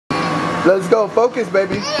Let's go. Focus,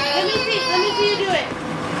 baby. Let me see you do it.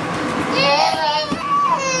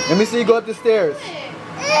 Let me see you go up the stairs. Okay,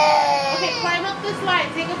 climb up the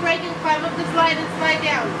slide. Take a break and climb up the slide and slide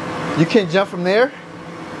down. You can't jump from there?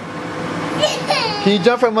 Can you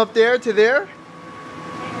jump from up there to there?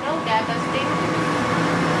 No, Dad, that's dangerous.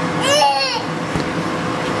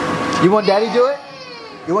 You want Daddy do it?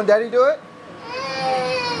 You want Daddy do it?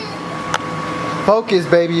 Focus,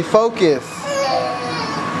 baby. Focus.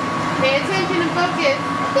 Pay attention and focus.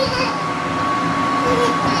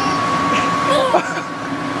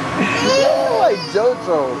 Like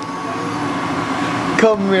JoJo.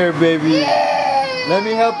 Come here, baby. Let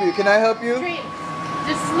me help you. Can I help you? Jream,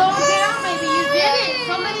 just slow down, baby. You did it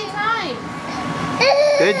so many times.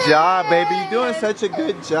 Good job, baby. You're doing such a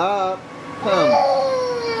good job. Come.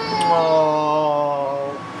 Oh. Oh.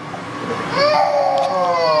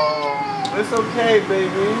 It's okay,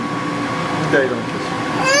 baby. Okay, don't kiss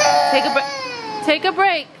me. Take a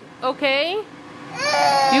break, okay?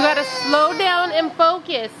 You gotta slow down and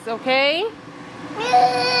focus, okay?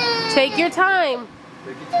 Take your time.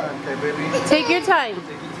 Take your time, okay, baby? Take your time.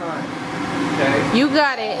 Take your time. Okay? You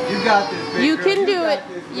got it. You got this, baby. You can do it.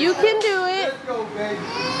 You can do it. Let's go, baby.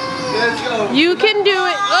 Let's go. You can do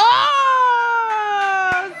it. Oh!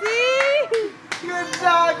 See? Good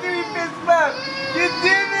job. Give me fist bump. You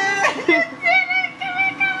did it.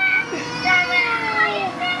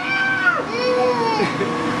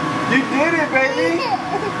 You did it, baby.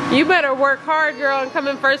 You better work hard, girl, and come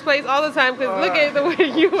in first place all the time, because look at the way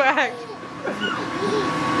you act.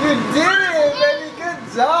 You did it, baby. Good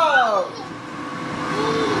job.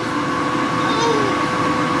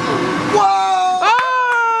 Whoa!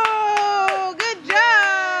 Oh, good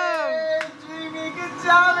job. Hey, Dreamy, good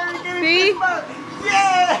job, baby. Give me See? fist bump.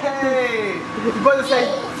 Yay! You better say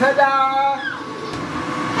ta-da.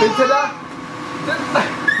 Say ta-da.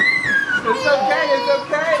 It's okay, it's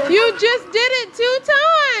okay. You just did it 2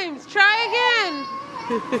 times. Try again.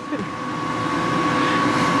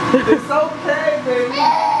 It's okay, baby.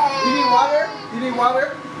 You need water? You need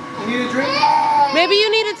water? You need a drink? Maybe you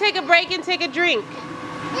need to take a break and take a drink.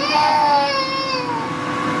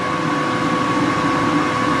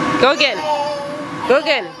 Go again. Go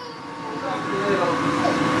again.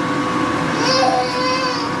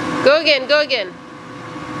 Go again. Go again.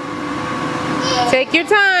 Take your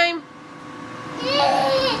time.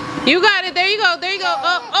 You got it. There you go. There you go.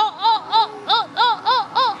 Oh, oh, oh, oh, oh, oh, oh,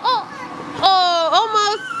 oh, oh. Oh,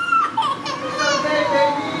 almost. It's okay,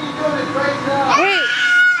 baby. You're doing a great job. Hey,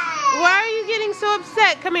 why are you getting so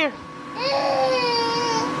upset? Come here.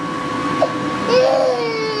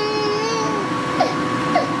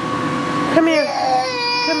 Come here.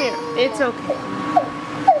 Come here. It's okay.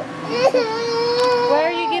 Why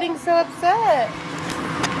are you getting so upset?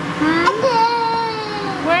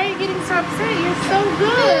 Why are you getting so upset? You're so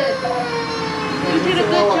good. You did a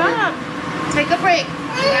good job. Take a break.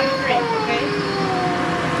 Have a drink, okay?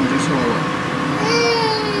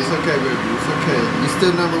 It's okay, baby. It's okay. You're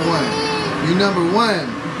still number 1. You're number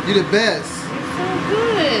 1. You're the best. You're so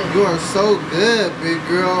good. You are so good, big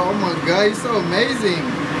girl. Oh my God, you're so amazing.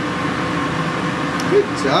 Good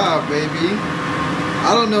job, baby.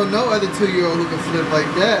 I don't know no other 2-year-old who can flip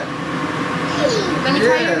like that. Let me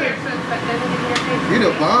try your hair so it doesn't get in your face. You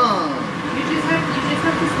the bomb. You just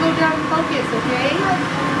have to slow down and focus, okay?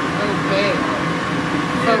 Okay.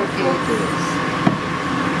 Focus.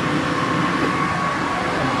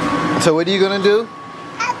 So what are you gonna do?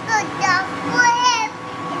 I'm gonna flip and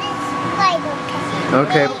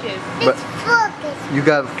Okay, Focus. but it's focus. you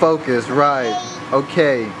got to focus, right?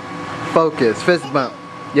 Okay, focus. Fist bump.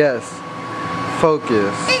 Yes.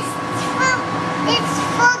 Focus. It's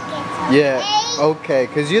focus. Yeah. Okay,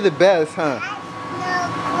 cause you're the best, huh? No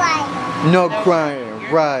crying. No crying.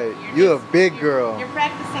 Right. You're a big girl. You're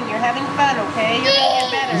practicing. You're having fun, okay? You're gonna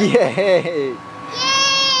get better. Yay!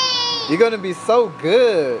 Yay! You're gonna be so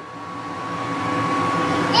good.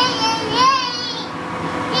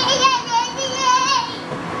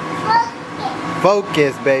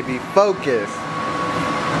 Focus, baby. Focus.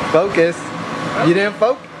 Focus. You didn't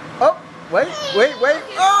focus. Oh, wait.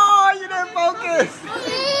 Oh, you didn't focus.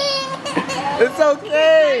 It's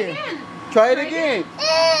okay. Try it again.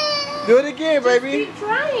 Do it again, baby. Keep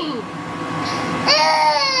trying.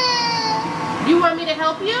 You want me to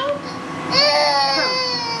help you?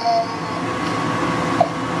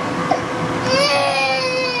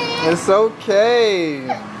 It's okay.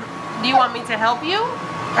 Do you want me to help you?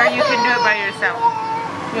 Or you can do it by yourself?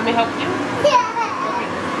 You want me to help you? Okay.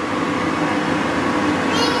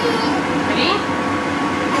 Ready?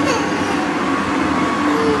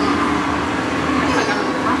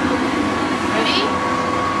 Ready?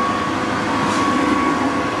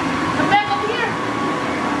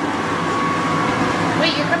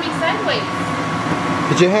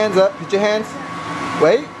 Put your hands up. Put your hands.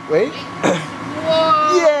 Wait. Whoa.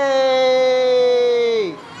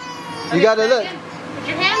 Yay! You gotta look.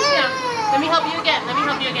 Put your hands down. Let me help you again.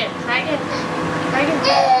 Try again.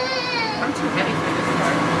 I'm too heavy for this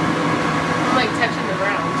part. I'm like touching the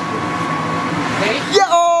ground. Ready?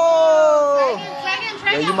 Yeah! Oh! Try again.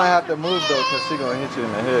 Yeah, you might have to move though, cause she's gonna hit you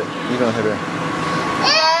in the head. You're gonna hit her.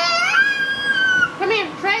 Come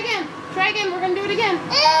here. Try again. We're gonna do it again.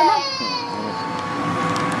 Come on.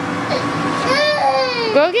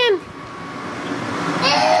 Go again.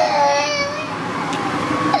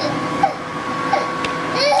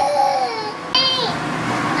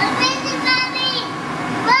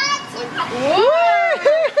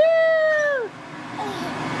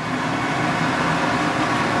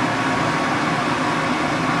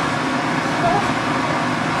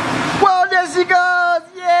 Well, there she goes!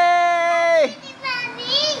 Yay!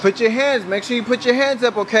 Put your hands. Make sure you put your hands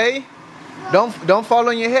up, okay? Don't fall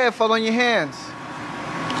on your head. Fall on your hands.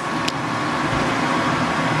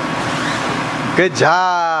 Good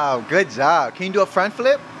job. Can you do a front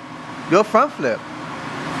flip? Do a front flip.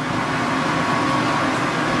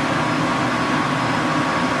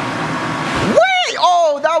 Wait!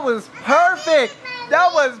 Oh, that was perfect.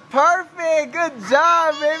 Good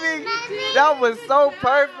job, baby. That was so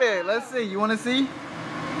perfect. Let's see. You want to see?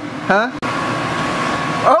 Huh?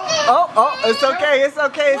 Oh, it's okay. You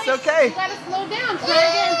gotta slow down. Try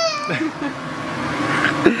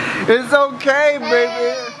again. It's okay,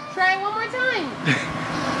 baby. Try one more time.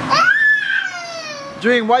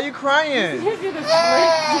 Jream, why you crying? Let's do the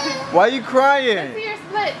split. Why you crying? Let's see your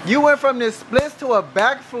split. You went from the splits to a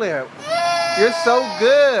backflip. You're so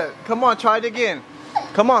good. Come on, try it again.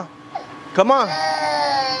 Come on,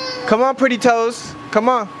 pretty toes. Come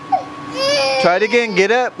on. Try it again.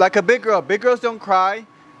 Get up like a big girl. Big girls don't cry.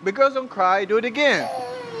 Do it again.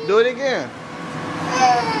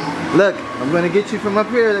 Look, I'm gonna get you from up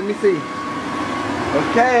here. Let me see.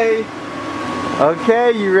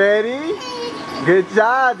 Okay, you ready? Good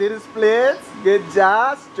job. Do the splits. Good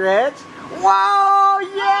job. Stretch. Whoa! Yay!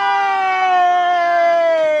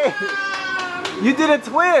 You did a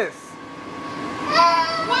twist.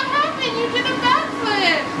 What happened? You did a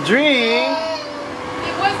backflip. Jream.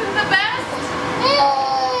 It wasn't the best.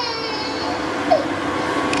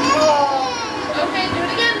 Okay, do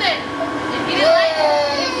it again then. If you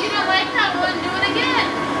didn't like that one, do it again.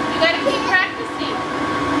 You gotta keep practicing.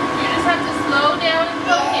 You just have to slow down and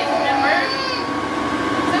focus, remember?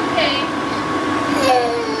 It's okay.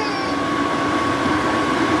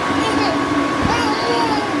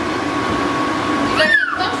 You gotta get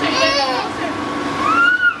closer.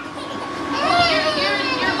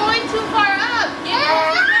 You're going too far up. Get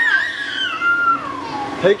your back.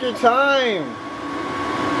 Take your time.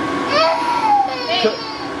 Hey,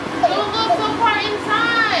 don't go so far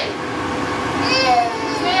inside.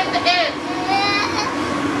 Stay at the edge.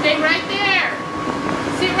 Stay right there.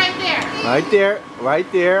 Sit right there.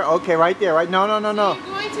 Right there. Okay, right there. Right. No. You're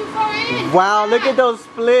going too far in. Wow, look at those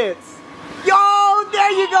splits. Yo,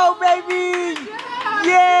 there you go, baby.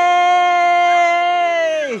 Yay!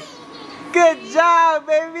 Good job,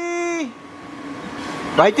 baby.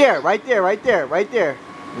 Right there.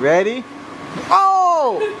 Ready?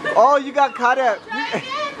 Oh, you got caught up.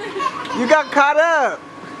 You got caught up.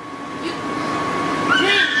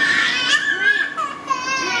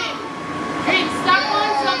 Jream, stop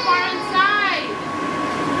going so far inside.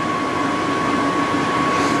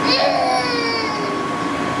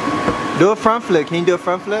 Do a front flip. Can you do a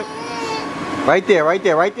front flip? Right there.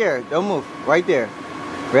 Don't move. Right there.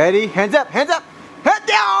 Ready? Hands up. Head down.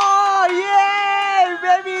 Oh, yay,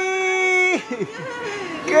 baby!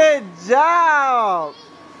 Good job.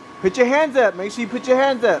 Put your hands up. Make sure you put your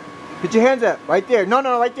hands up. Right there.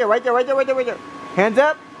 No. Right there. Hands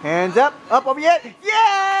up. Up over here.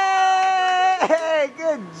 Yay!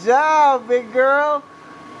 Good job, big girl.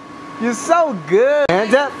 You're so good.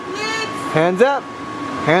 Hands up.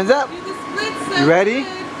 You ready?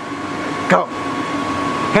 Go.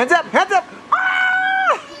 Hands up. It's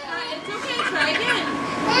okay, try again.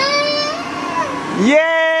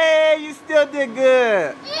 Yay! You still did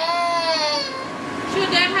good. Show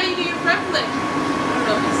Dad how you do your front flip. I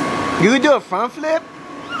don't know. You can do a front flip?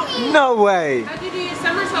 No way. How'd you do your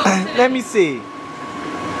somersaults today? Let me see.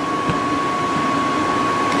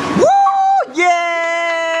 Woo!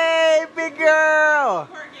 Yay! Big girl.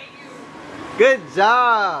 Good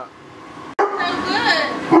job. So good.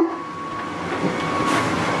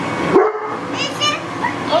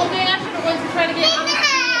 Oh man, I should have went to try to get on the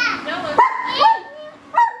Bella.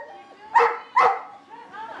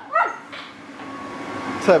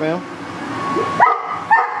 What's up, man?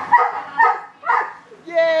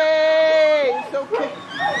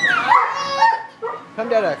 Come,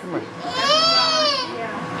 Dada. Come here.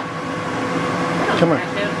 Yeah. Come here.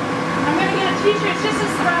 I'm gonna get a t-shirt. It's just a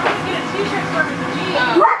spot. I'm gonna get a t-shirt for the G.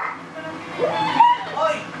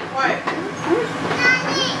 Oi, quiet.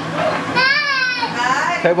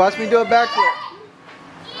 Okay, watch me do a backflip.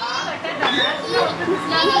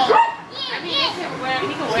 I mean,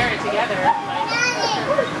 he can wear it together.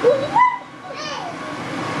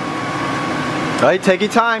 All right, take your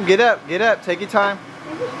time. Get up. Get up. Take your time.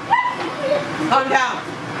 Calm down.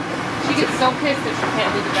 She gets so pissed if she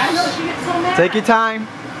can't do the back. No, she gets so mad. Take your time.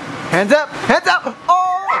 Hands up. Hands up.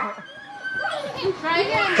 Oh! Try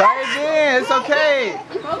again. Try again. It's okay.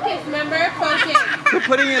 Focus, remember? Focus. Quit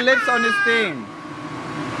putting your lips on this thing.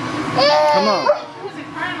 Come on. She wasn't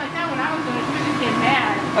crying like that when I was doing it. She was just getting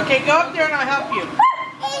mad. Okay, go up there and I'll help you.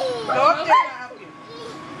 Go up there and I'll help you.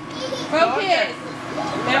 Focus.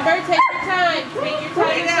 Remember, take your time. Take your time.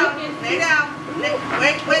 Lay down. Lay down.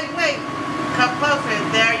 Wait. Come closer.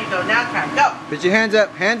 There you go. Now try. Go. Put your hands up.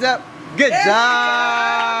 Hands up. Good There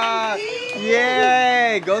job. you go.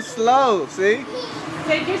 Yay. Go slow. See?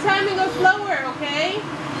 Take your time and go slower, okay?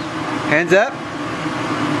 Hands up.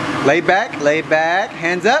 Lay back. Lay back.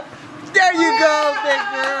 Hands up. There you go, big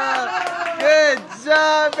girl. Good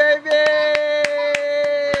job, baby.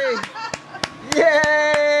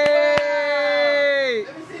 Yay.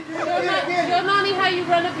 Show Nani how you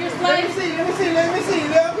run up your slide. Let me see.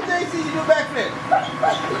 Let Uncle Jay see you do backflip.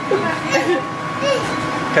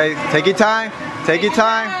 Okay, take your time. Take your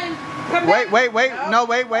time. Come Wait. back. No,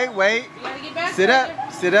 wait. You gotta get back. Sit up.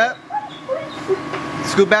 Sit up.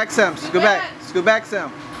 Scoot back some. Scoot back. Scoot back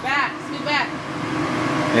some. Back. Scoot back.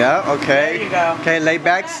 Yeah, okay. There you go. Okay, lay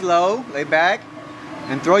back slow. Lay back.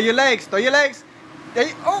 And throw your legs. Throw your legs. There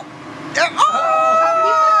you, oh! There,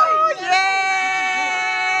 oh!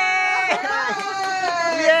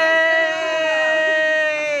 Yay!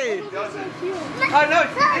 Yay! Oh no,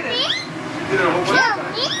 she didn't.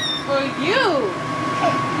 For you.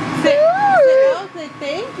 Say down. Say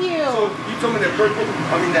thank you. So you told me that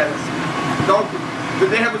that dog the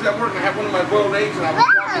day I was at work and I had one of my boiled eggs and I was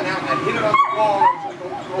walking out and I hit it on the wall and I was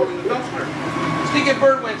going to throw it in the dumpster. Stinking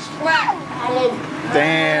bird went splat all over.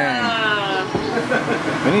 Damn.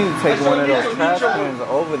 We need to take one of those trash cans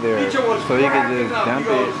over there so you can just dump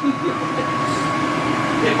it.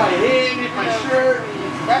 Hit my head, hit my shirt.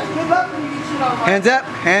 That's good luck when you get shit on my Hands up,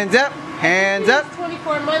 hands up, hands up, He's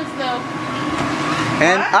 24 months though.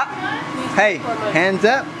 and up. Hey, hands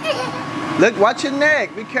up. Look, watch your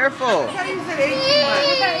neck. Be careful. I thought you said 18 months.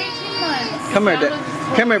 I got 18 months. Come here,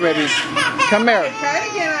 come here, baby. Come here. Try it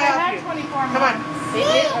again and I'll help you. 24 Come on. They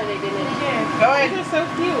did or they didn't? They did. Go ahead. These are so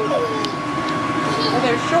cute. Well,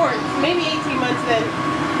 they're short. Maybe 18 months then.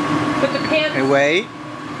 But the pants. Hey, wait.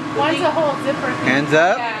 One's a whole zipper thing. Hands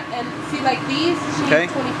up. Yeah, and see like these, she's Okay.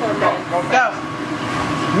 24 months. Go.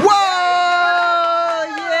 Whoa!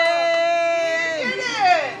 Yay! You did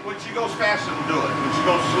it. When she goes fast, it'll do it. When she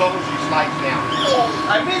goes slow, she slides down.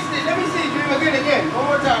 I missed it. Let me see. Dream again. One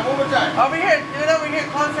more time. Over here. Do it over here.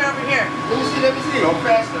 Closer over here. Let me see. Go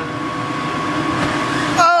faster.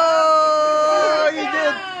 Oh!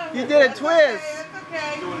 You did a twist. It's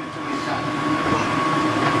okay. Doing it too many times.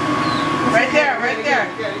 Right there.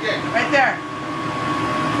 Again. Right there.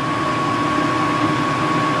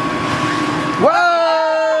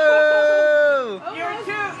 Whoa! You're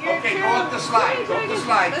two. Okay, go up the slide. Go up the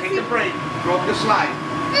slide. Take a break. Go up the slide.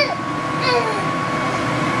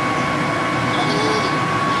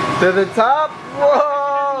 To the top.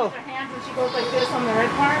 Whoa! Her hands and she goes like this on the red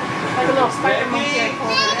part. Like a little spider monkey. I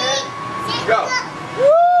call her. Go.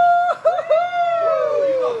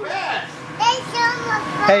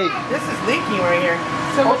 Hey. This is leaking right here.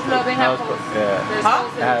 So much, no, they have That was- holes. yeah. There's Huh?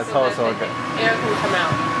 holes in It has it so holes, that so they okay. can- air can come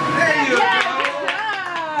out. There you go.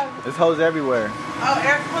 There's holes everywhere. Oh,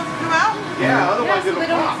 air's supposed to come out? Yeah, Yeah, otherwise so they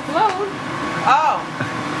it'll don't pop. explode. Oh.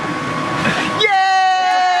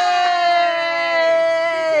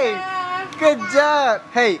 Yay! Good job.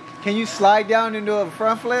 Hey, can you slide down into a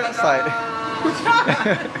front flip? Slide.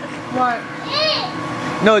 What?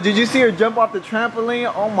 No, did you see her jump off the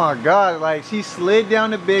trampoline? Oh my God, like she slid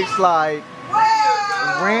down the big slide,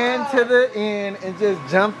 ran to the end and just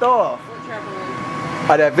jumped off. What trampoline?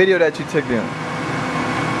 Oh, that video that you took them.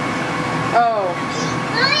 Oh.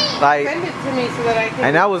 Like, Send it to me so that I can.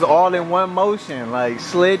 and that was all in one motion. Like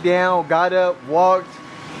slid down, got up, walked,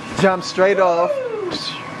 jumped straight off.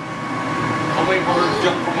 I'm waiting for her to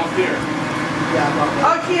jump from up there.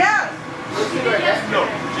 Oh, she has. No,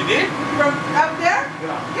 she did? From up there?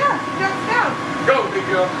 Yeah. Yeah, she jumps down. Go, big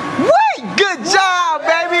girl. Wait, good job,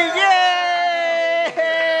 baby!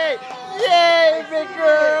 Yay! Yay, big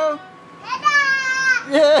girl!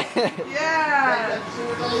 Yeah! Yeah.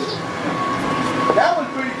 That was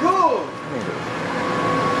pretty cool.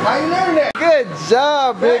 How you learn that? Good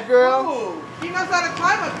job, big girl. Cool. She knows how to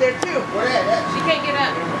climb up there too. Where that? She can't get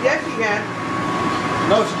up. Yes, she can.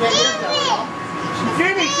 No, she can't get that.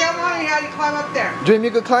 Jimmy, show mommy how you climb up there. Dream,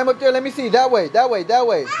 you can climb up there. Let me see. That way, that way, that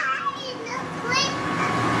way.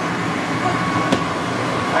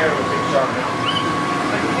 I gotta go take a shower now.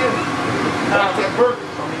 What you do? Watch that burger.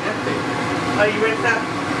 I mean, that thing. Oh, you rinsed up?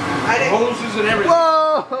 I didn't. Hoses and everything.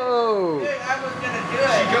 Whoa! Dude, I was gonna do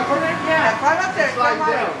She it. jump on there? Yeah, climb up there. Slide Come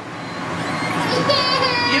on. down.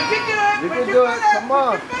 You can do it. You Put can your do it. foot up. Come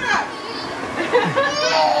on. Put your foot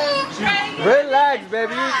up. Relax,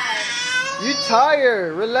 baby. You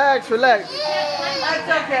tired. Relax, relax.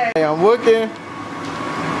 That's okay. Hey, I'm working.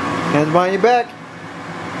 Hands behind your back.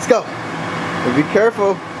 Let's go. But be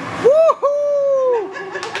careful. Woohoo!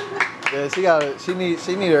 Yeah, she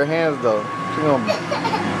need her hands though. She gonna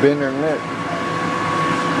bend her neck.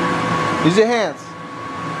 Use your hands.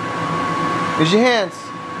 Use your hands.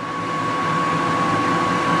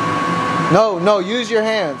 No, use your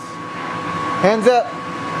hands. Hands up.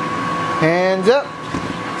 Hands up.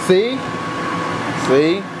 See?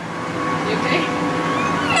 See? You okay?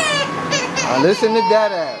 Listen to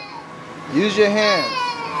Dada. Use your hands.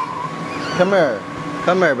 Come here.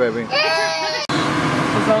 Come here, baby.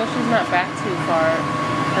 As long as she's not back too far,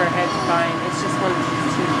 her head's fine. It's just when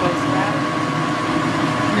she's too close back.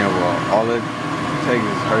 Yeah, well, all it takes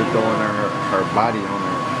is her throwing her body on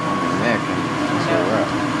her neck and she's her up.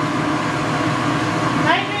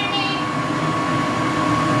 Hi, Dreamy.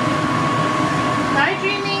 Hi,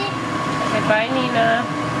 Dreamy. Okay, bye, Nina.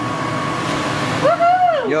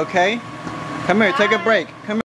 Woohoo! You okay? Come here, take a break. Come here.